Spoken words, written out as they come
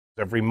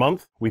Every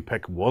month, we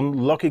pick one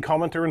lucky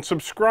commenter and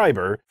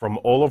subscriber from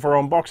all of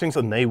our unboxings,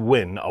 and they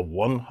win a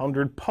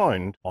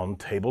 £100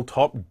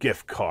 OnTableTop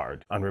gift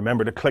card. And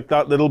remember to click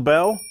that little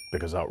bell,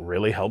 because that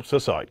really helps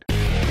us out. Hey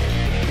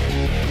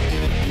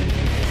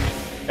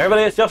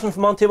everybody, it's Justin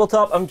from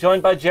OnTableTop. I'm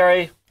joined by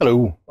Gerry.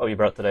 Hello. What have you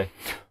brought today?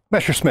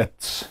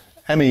 Messerschmitt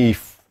ME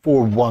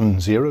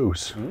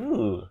 410s.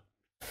 Ooh.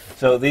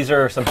 So these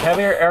are some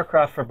heavier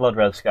aircraft for Blood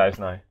Red Skies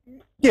now.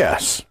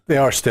 Yes, they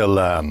are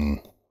still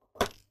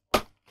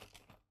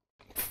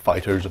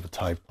fighters of a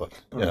type, but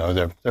you know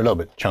they're a little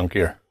bit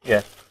chunkier.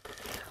 Yeah.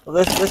 Well,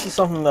 this is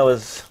something I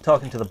was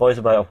talking to the boys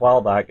about a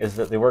while back. Is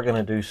that they were going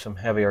to do some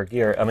heavier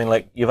gear. I mean,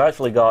 like you've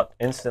actually got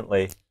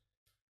instantly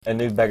a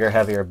new, bigger,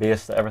 heavier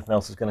base that everything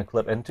else is going to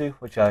clip into,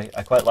 which I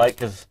quite like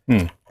because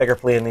bigger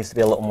plane needs to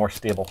be a little more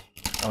stable.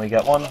 And we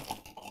get 1,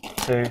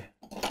 2,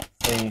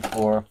 3,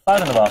 4,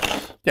 5 in the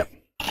box. Yep.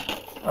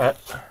 All right.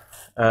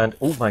 And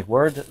oh my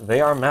word,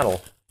 they are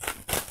metal.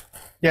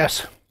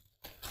 Yes.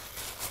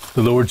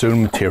 The Lord's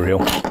own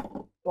material.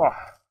 Oh.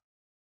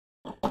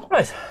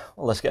 Right.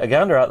 Well, let's get a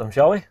gander at them,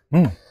 shall we?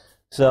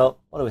 So,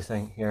 what do we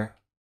think here?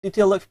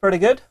 Detail looks pretty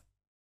good.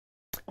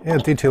 Yeah,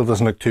 detail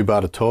doesn't look too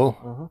bad at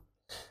all.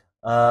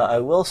 I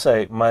will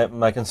say,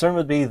 my concern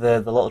would be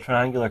the little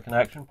triangular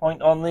connection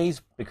point on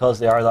these, because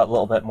they are that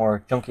little bit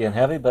more chunky and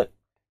heavy, but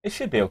it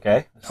should be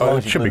okay.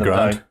 It should be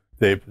grand.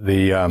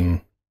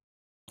 The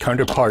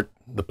counterpart,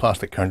 the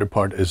plastic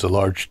counterpart, is a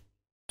large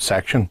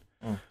section.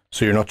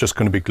 So you're not just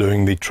going to be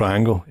gluing the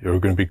triangle, you're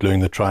going to be gluing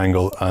the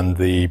triangle and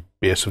the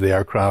base of the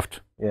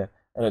aircraft. Yeah,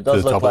 and it does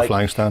to the look top like of the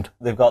flying stand.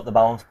 They've got the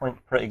balance point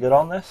pretty good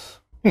on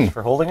this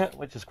for holding it,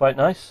 which is quite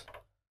nice.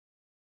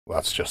 Well,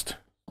 that's just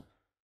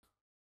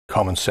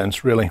common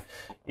sense, really.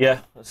 Yeah,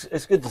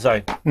 it's good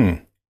design.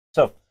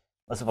 So,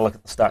 let's have a look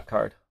at the stat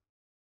card.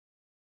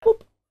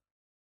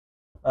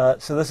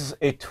 So this is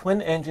a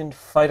twin-engined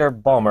fighter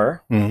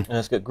bomber, and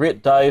it's got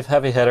great dive,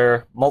 heavy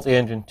hitter,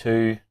 multi-engine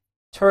 2,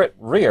 turret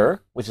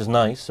rear, which is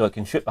nice, so it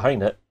can shoot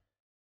behind it.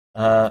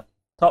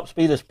 Top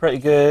speed is pretty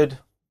good,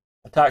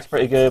 attack's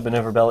pretty good,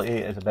 maneuverability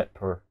is a bit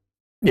poor.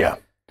 Yeah.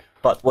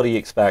 But what do you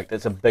expect?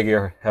 It's a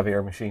bigger,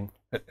 heavier machine.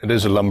 It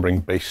is a lumbering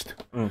beast.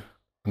 And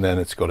then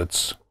it's got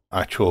its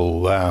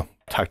actual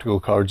tactical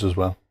cards as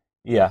well.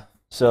 Yeah,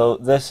 so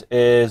this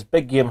is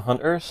Big Game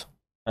Hunters,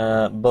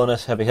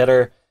 bonus heavy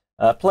hitter.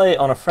 Play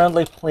on a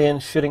friendly plane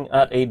shooting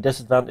at a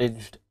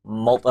disadvantaged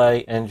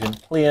multi-engine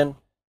plane.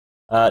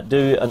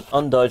 Do an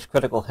undodged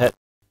critical hit,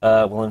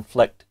 will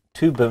inflict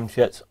 2 boom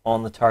chits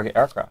on the target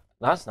aircraft.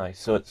 That's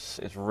nice, so it's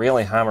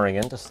really hammering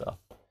into stuff.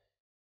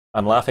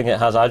 I'm laughing it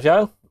has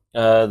agile.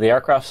 The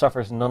aircraft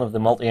suffers none of the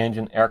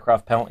multi-engine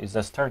aircraft penalties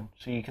this turn,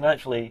 so you can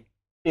actually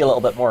be a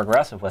little bit more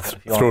aggressive with it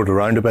if you want. Throw it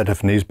around a bit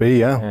if needs be,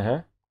 yeah.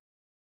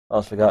 What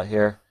else we got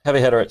here? Heavy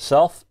hitter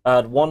itself.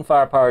 Add 1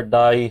 firepower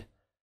die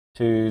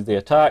to the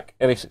attack.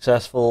 Any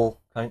successful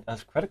count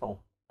as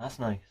critical. That's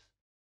nice.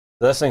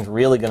 So this thing's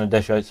really going to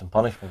dish out some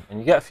punishment. And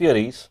you get a few of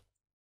these.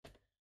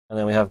 And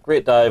then we have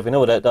great dive. We know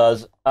what it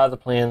does. Add the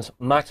plane's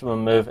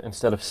maximum move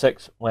instead of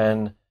 6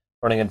 when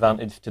running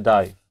advantage to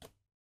dive.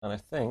 And I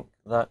think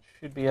that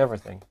should be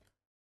everything.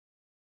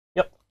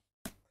 Yep.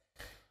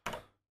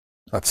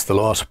 That's the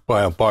lot,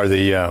 bar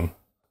the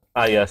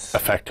yes.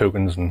 effect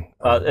tokens and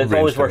it's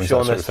always worth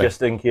showing this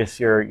just in case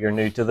you're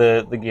new to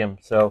the game.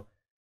 So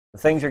the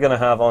things you're going to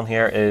have on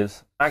here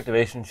is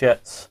activation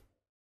chits,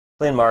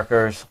 plane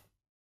markers,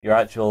 your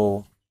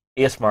actual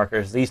ace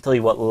markers. These tell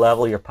you what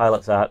level your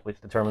pilot's at, which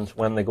determines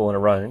when they go in a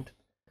round.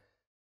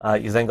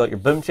 You've then got your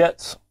boom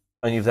chits,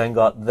 and you've then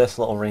got this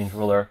little range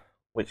ruler,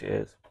 which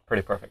is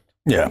pretty perfect.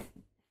 Yeah.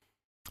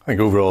 I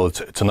think overall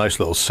it's a nice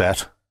little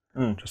set.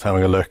 Just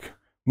having a look.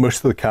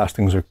 Most of the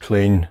castings are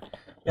clean.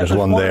 Yeah, there's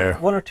one there.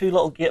 1 or 2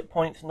 little gate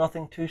points,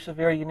 nothing too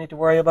severe you need to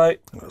worry about.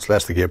 It's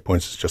less the gate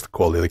points, it's just the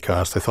quality of the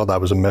cast. I thought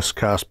that was a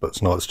miscast, but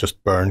it's not. It's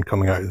just burn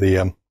coming out of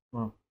the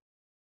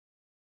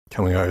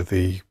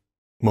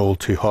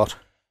mold too hot.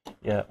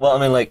 Yeah, well, I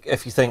mean, like,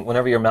 if you think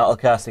whenever you're metal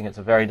casting, it's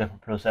a very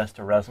different process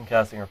to resin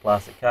casting or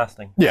plastic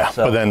casting. Yeah,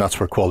 so, but then that's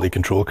where quality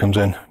control comes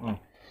in.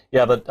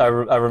 Yeah, but I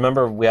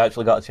remember we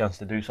actually got a chance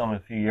to do some a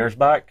few years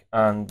back,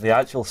 and the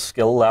actual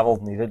skill level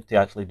needed to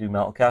actually do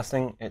metal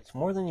casting, it's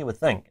more than you would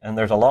think. And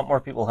there's a lot more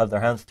people who have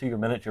their hands to your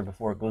miniature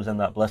before it goes in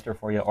that blister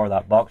for you or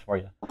that box for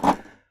you.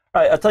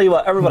 Right, I'll tell you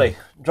what, everybody,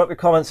 drop your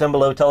comments in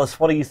below. Tell us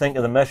what do you think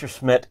of the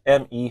Messerschmitt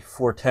ME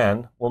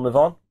 410. We'll move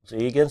on.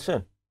 See you again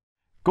soon.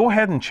 Go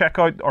ahead and check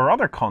out our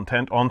other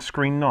content on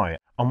screen now.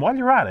 And while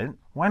you're at it,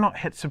 why not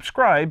hit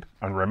subscribe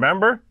and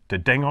remember to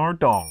ding our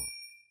dong.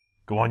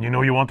 Go on, you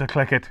know you want to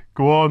click it.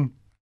 Go on.